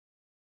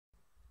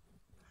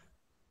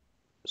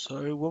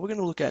So what we're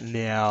going to look at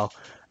now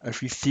are a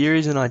few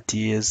theories and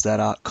ideas that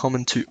are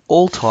common to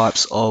all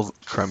types of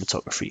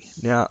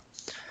chromatography. Now,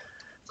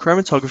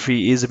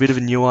 chromatography is a bit of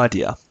a new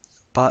idea,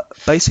 but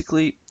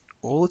basically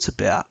all it's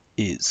about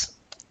is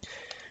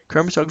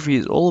chromatography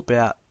is all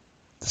about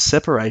the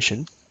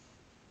separation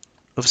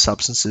of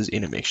substances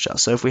in a mixture.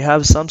 So if we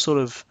have some sort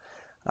of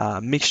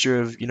mixture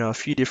of a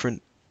few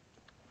different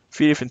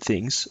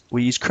things,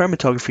 we use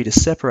chromatography to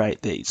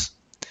separate these.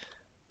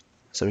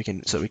 So we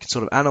can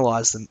sort of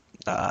analyze them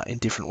in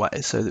different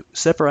ways. So the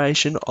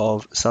separation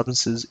of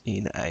substances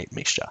in a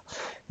mixture.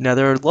 Now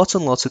there are lots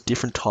and lots of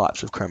different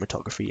types of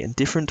chromatography, and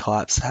different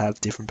types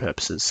have different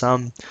purposes.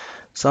 Some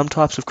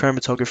types of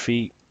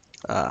chromatography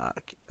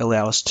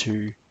allow us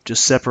to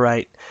just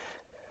separate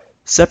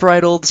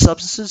all the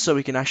substances, so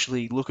we can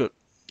actually look at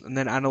and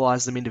then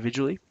analyze them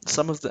individually.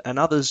 And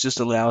others just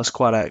allow us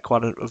quite a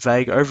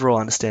vague overall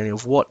understanding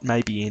of what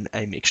may be in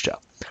a mixture.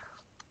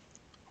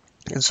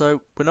 And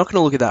so we're not going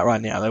to look at that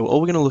right now, though.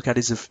 All we're going to look at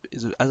is,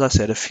 as I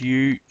said, a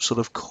few sort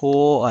of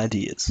core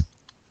ideas.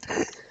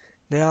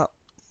 Now,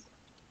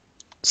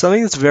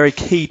 something that's very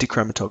key to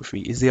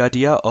chromatography is the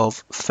idea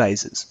of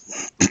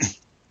phases.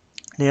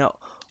 Now,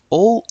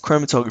 all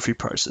chromatography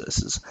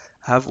processes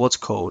have what's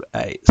called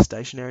a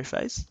stationary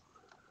phase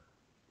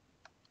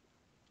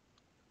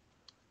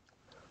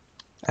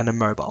and a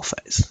mobile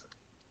phase.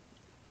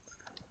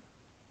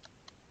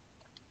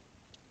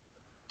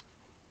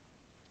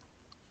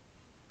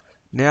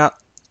 Now,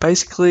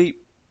 basically,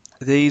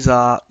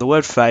 the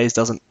word phase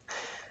doesn't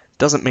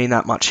mean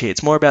that much here.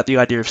 It's more about the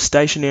idea of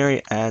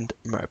stationary and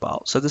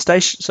mobile. So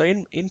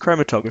in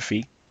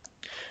chromatography,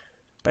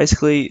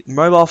 basically,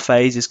 mobile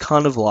phase is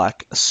kind of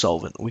like a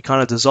solvent. We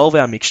kind of dissolve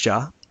our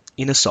mixture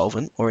in a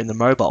solvent or in the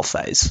mobile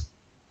phase.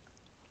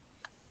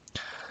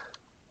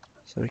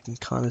 So we can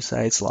kind of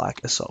say it's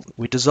like a solvent.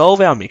 We dissolve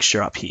our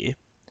mixture up here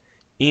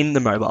in the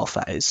mobile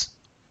phase,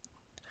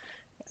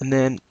 and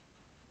then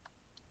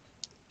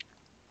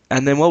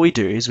what we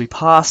do is we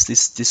pass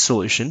this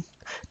solution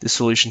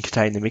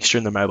containing the mixture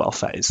in the mobile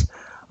phase,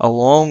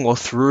 along or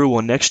through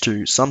or next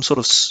to some sort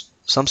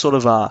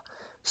of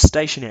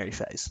stationary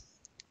phase.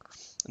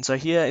 And so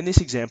here in this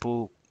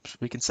example,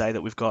 we can say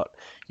that we've got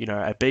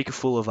a beaker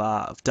full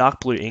of dark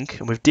blue ink,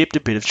 and we've dipped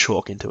a bit of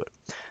chalk into it.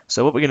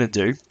 So what we're going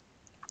to do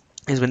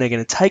is we're going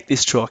to take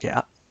this chalk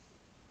out,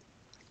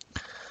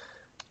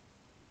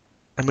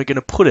 and we're going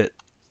to put it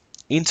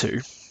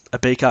into a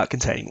beaker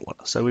containing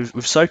water. So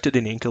we've soaked it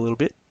in ink a little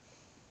bit,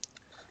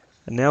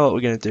 and now what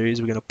we're going to do is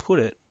we're going to put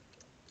it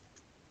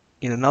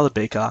in another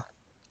beaker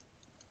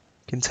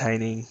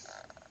containing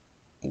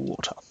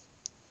water.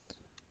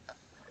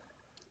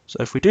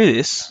 So if we do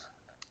this,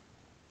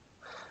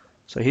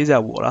 so here's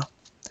our water.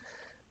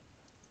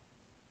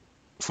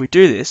 If we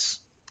do this,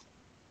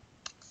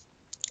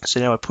 so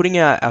now we're putting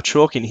our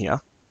chalk in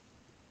here.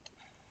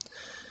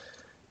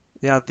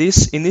 Now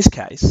in this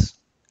case,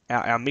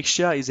 our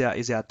mixture is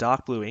our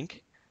dark blue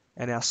ink,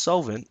 and our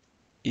solvent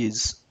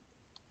is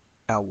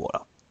our water.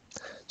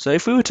 So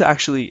if we were to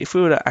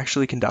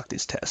actually conduct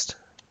this test,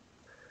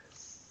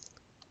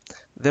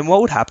 then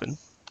what would happen?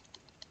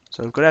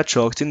 So we've got our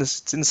chalk,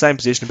 it's in the same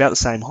position, about the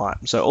same height.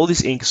 So all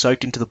this ink is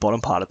soaked into the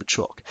bottom part of the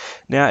chalk.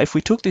 Now if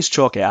we took this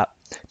chalk out,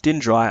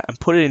 didn't dry it, and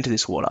put it into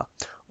this water,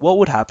 what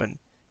would happen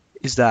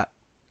is that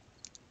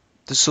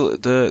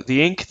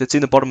the ink that's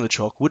in the bottom of the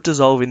chalk would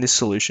dissolve in this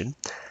solution,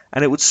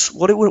 and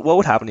what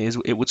would happen is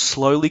it would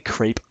slowly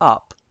creep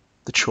up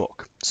the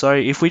chalk. So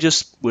if we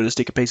just were to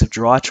stick a piece of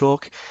dry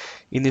chalk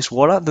in this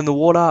water, then the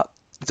water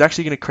is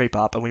actually going to creep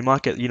up, and we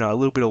might get a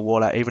little bit of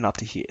water even up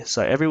to here.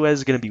 So everywhere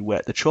is going to be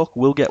wet. The chalk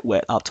will get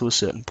wet up to a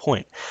certain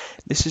point.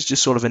 This is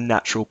just sort of a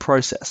natural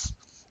process.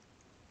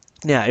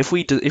 Now, if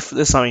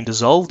there's something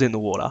dissolved in the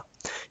water,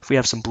 if we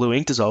have some blue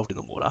ink dissolved in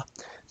the water,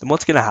 then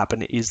what's going to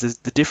happen is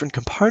the different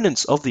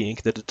components of the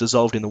ink that are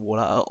dissolved in the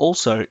water are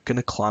also going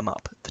to climb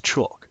up the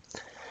chalk.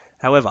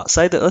 However, let's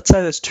say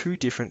there's two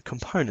different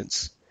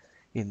components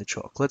in the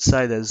chalk. Let's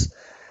say there's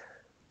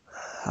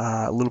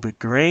a little bit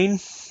green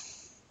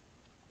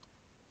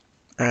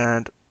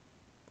and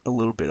a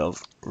little bit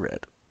of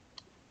red.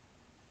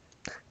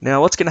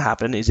 Now, what's going to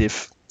happen is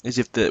if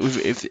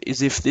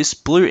this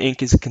blue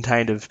ink is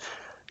contained of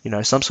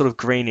some sort of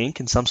green ink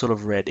and some sort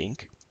of red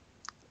ink,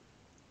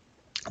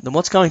 then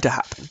what's going to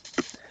happen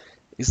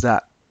is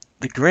that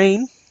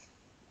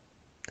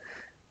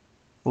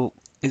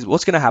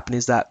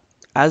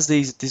as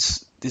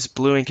this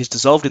blue ink is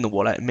dissolved in the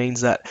water, it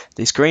means that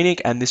this green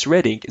ink and this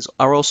red ink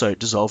are also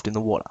dissolved in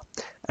the water.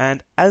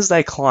 And as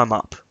they climb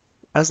up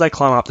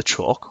the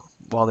chalk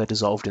while they're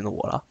dissolved in the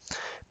water,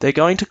 they're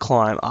going to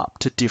climb up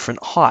to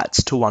different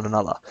heights to one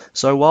another.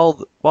 So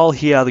while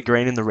here the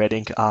green and the red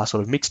ink are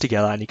sort of mixed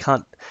together,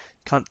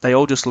 and they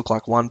all just look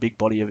like one big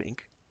body of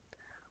ink.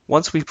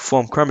 Once we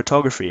perform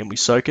chromatography and we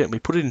soak it and we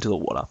put it into the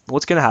water,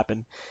 what's going to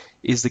happen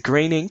is the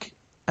green ink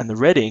and the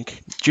red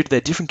ink, due to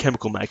their different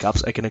chemical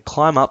makeups, are going to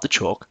climb up the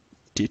chalk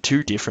to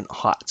two different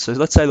heights. So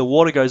let's say the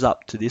water goes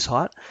up to this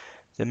height,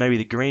 then maybe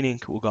the green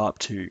ink will go up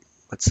to,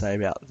 let's say,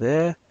 about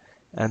there,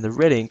 and the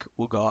red ink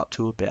will go up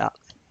to about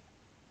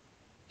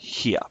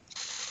here.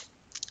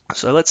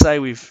 So let's say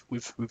we've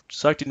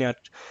soaked in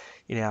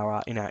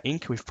our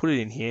ink, we've put it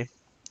in here,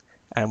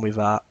 and we've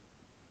let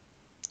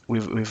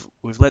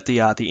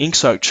the ink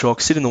soaked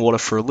chalk sit in the water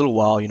for a little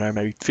while,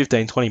 maybe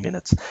 15-20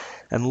 minutes,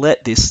 and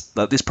let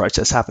this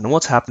process happen. And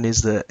what's happened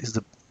is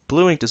the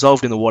blue ink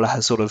dissolved in the water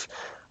has sort of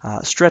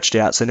stretched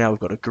out. So now we've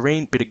got a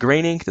bit of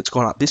green ink that's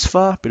gone up this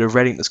far, bit of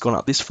red ink that's gone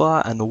up this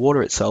far, and the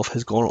water itself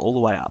has gone all the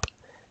way up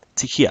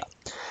to here.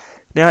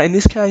 Now in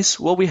this case,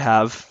 what we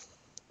have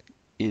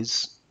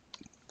is,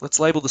 let's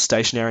label the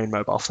stationary and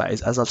mobile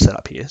phase as I've set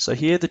up here. So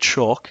here the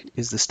chalk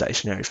is the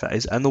stationary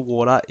phase and the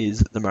water is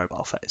the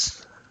mobile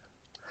phase.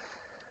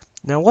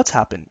 Now what's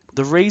happened?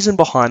 The reason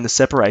behind the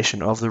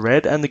separation of the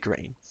red and the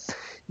green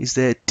is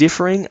their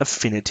differing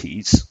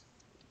affinities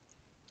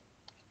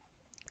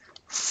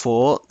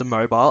for the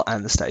mobile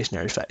and the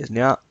stationary phase.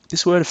 Now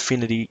this word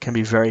affinity can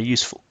be very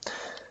useful.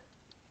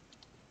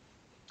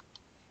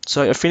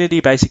 So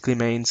affinity basically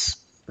means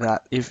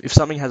that if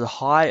something has a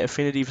high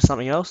affinity for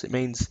something else, it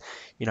means,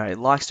 it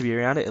likes to be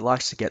around it, it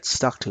likes to get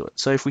stuck to it.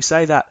 So if we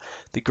say that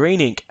the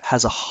green ink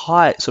has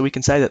so we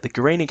can say that the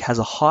green ink has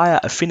a higher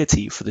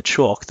affinity for the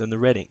chalk than the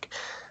red ink.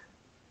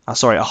 A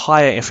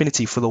higher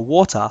affinity for the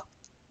water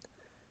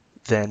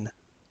than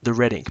the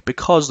red ink,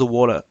 because the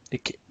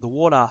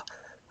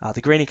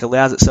green ink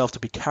allows itself to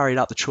be carried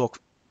up the chalk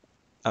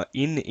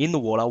in the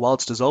water while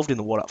it's dissolved in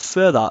the water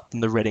further than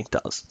the red ink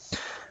does.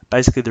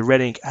 Basically, the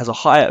red ink has a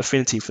higher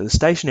affinity for the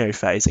stationary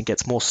phase and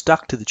gets more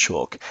stuck to the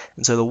chalk,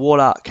 and so the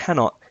water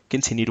cannot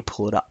continue to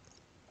pull it up.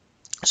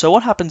 So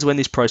what happens when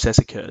this process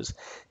occurs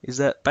is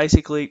that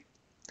basically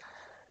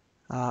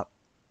the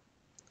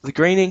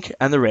green ink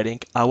and the red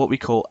ink are what we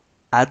call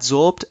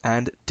adsorbed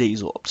and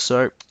desorbed.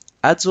 So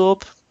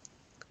adsorb,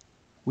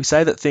 we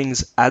say that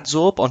things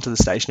adsorb onto the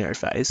stationary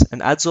phase,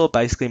 and adsorb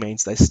basically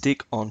means they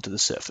stick onto the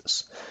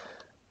surface.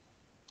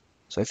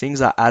 So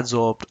things are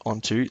adsorbed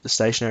onto the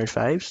stationary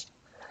phase,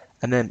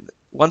 and then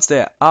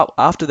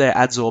after they're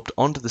adsorbed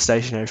onto the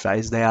stationary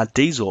phase, they are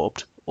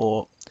desorbed,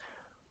 or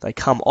they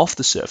come off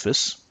the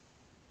surface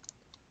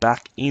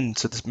back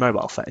into the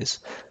mobile phase.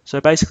 So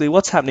basically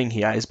what's happening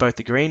here is both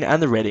the green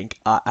and the red ink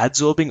are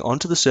adsorbing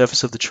onto the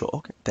surface of the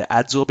chalk, they're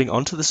adsorbing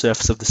onto the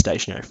surface of the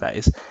stationary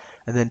phase,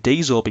 and then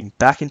desorbing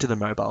back into the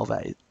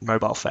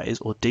mobile phase,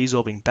 or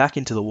desorbing back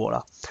into the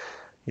water,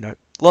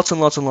 lots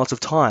and lots and lots of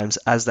times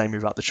as they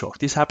move up the chalk.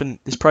 This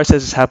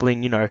process is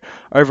happening,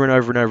 over and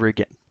over and over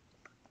again.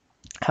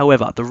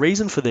 However, the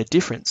reason for their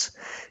difference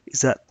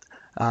is that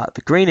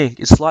the green ink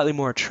is slightly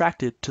more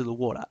attracted to the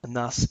water, and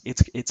thus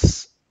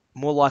it's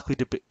more likely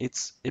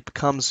it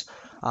becomes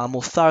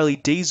more thoroughly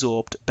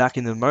desorbed back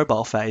in the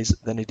mobile phase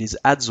than it is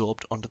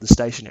adsorbed onto the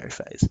stationary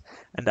phase.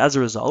 And as a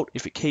result,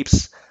 if it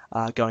keeps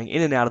going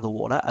in and out of the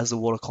water as the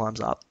water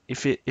climbs up,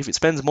 if it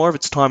spends more of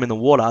its time in the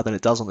water than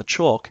it does on the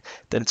chalk,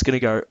 then it's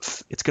going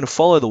to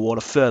follow the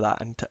water further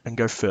and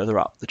go further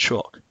up the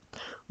chalk.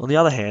 On the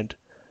other hand,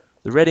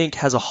 the red ink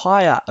has a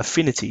higher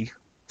affinity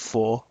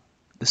for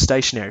the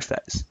stationary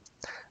phase.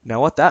 Now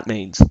what that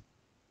means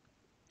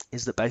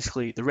is that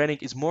basically the red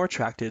ink is more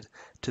attracted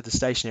to the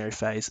stationary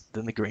phase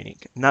than the green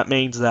ink. And that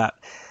means that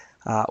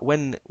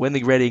when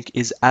the red ink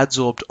is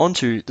adsorbed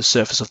onto the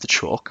surface of the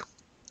chalk,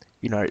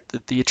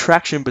 the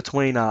attraction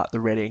between the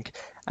red ink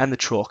and the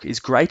chalk is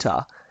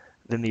greater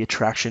than the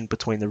attraction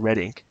between the red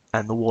ink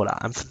and the water.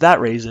 And for that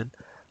reason,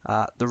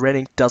 the red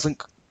ink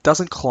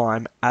doesn't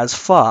climb as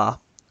far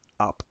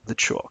up the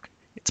chalk.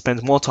 It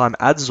spends more time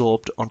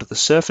adsorbed onto the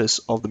surface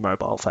of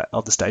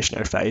the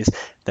stationary phase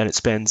than it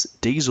spends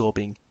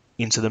desorbing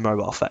into the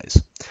mobile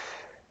phase.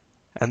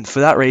 And for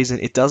that reason,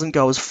 it doesn't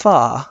go as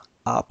far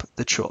up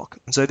the chalk.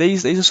 And so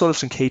these are sort of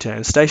some key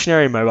terms.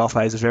 Stationary and mobile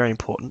phase are very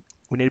important.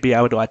 We need to be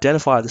able to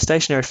identify the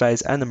stationary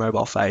phase and the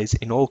mobile phase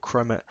in all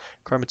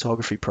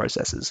chromatography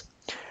processes.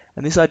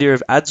 And this idea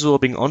of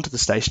adsorbing onto the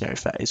stationary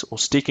phase, or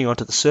sticking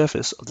onto the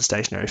surface of the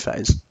stationary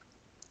phase,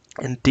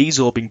 and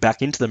desorbing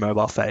back into the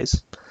mobile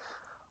phase,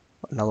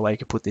 another way you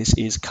could put this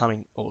is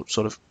coming, or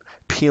sort of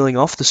peeling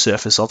off the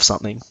surface of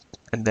something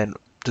and then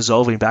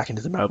dissolving back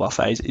into the mobile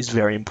phase, is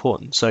very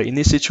important. So in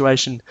this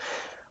situation,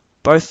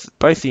 both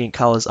the ink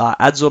colors are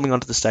adsorbing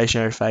onto the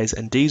stationary phase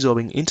and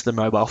desorbing into the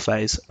mobile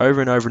phase over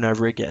and over and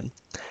over again.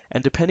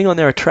 And depending on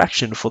their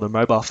attraction for the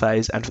mobile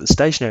phase and for the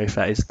stationary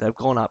phase, they've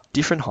gone up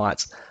different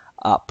heights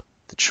up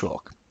the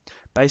chalk.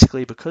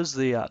 Basically, because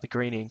the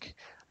green ink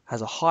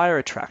has a higher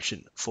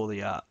attraction for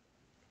the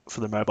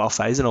mobile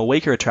phase and a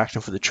weaker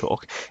attraction for the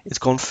chalk, it's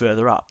gone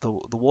further up. The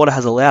water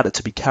has allowed it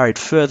to be carried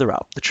further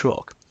up the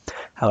chalk.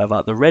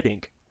 However, the red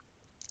ink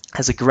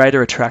has a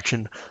greater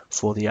attraction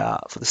for the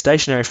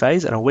stationary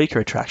phase and a weaker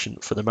attraction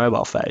for the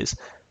mobile phase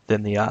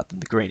than the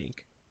green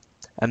ink,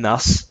 and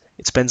thus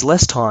it spends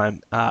less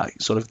time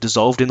sort of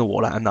dissolved in the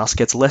water, and thus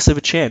gets less of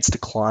a chance to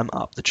climb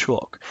up the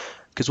chalk.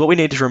 Because what we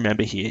need to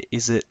remember here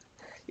is that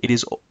it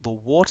is the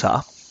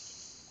water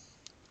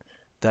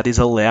that is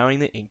allowing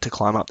the ink to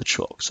climb up the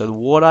chalk. So the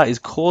water is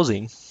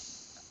causing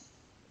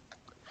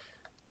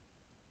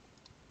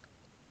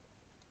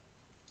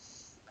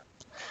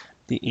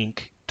the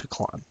ink to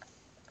climb.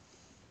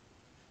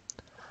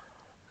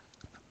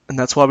 and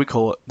that's why we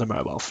call it the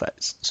mobile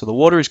phase. So the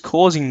water is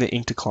causing the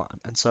ink to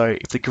climb, and so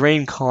if the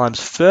green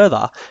climbs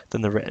further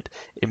than the red,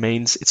 it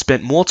means it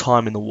spent more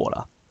time in the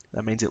water.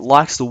 That means it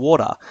likes the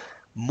water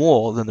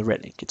more than the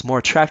red ink. It's more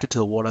attracted to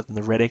the water than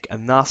the red ink,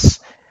 and thus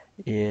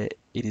it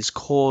is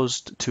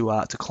caused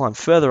to climb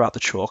further up the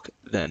chalk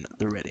than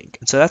the red ink.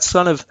 And so that's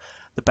kind of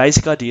the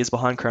basic ideas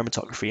behind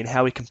chromatography and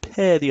how we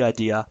compare the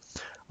idea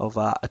of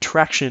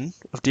attraction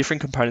of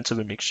different components of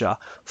a mixture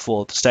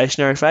for the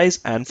stationary phase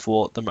and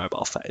for the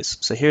mobile phase.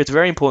 So here it's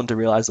very important to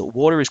realize that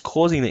water is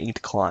causing the ink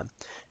to climb,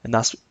 and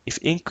thus if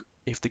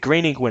the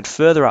green ink went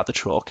further up the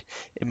chalk,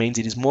 it means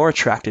it is more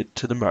attracted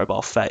to the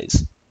mobile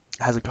phase.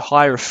 It has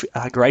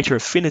a greater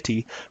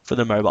affinity for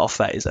the mobile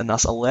phase, and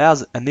this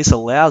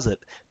allows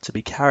it to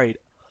be carried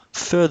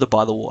further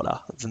by the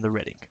water than the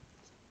red ink.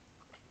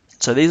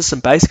 So these are some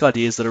basic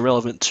ideas that are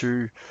relevant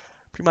to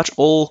pretty much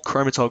all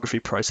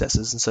chromatography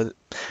processes, and so a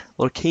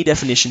lot of key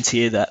definitions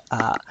here that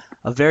are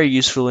very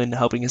useful in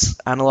helping us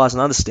analyze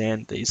and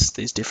understand these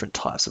different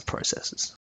types of processes.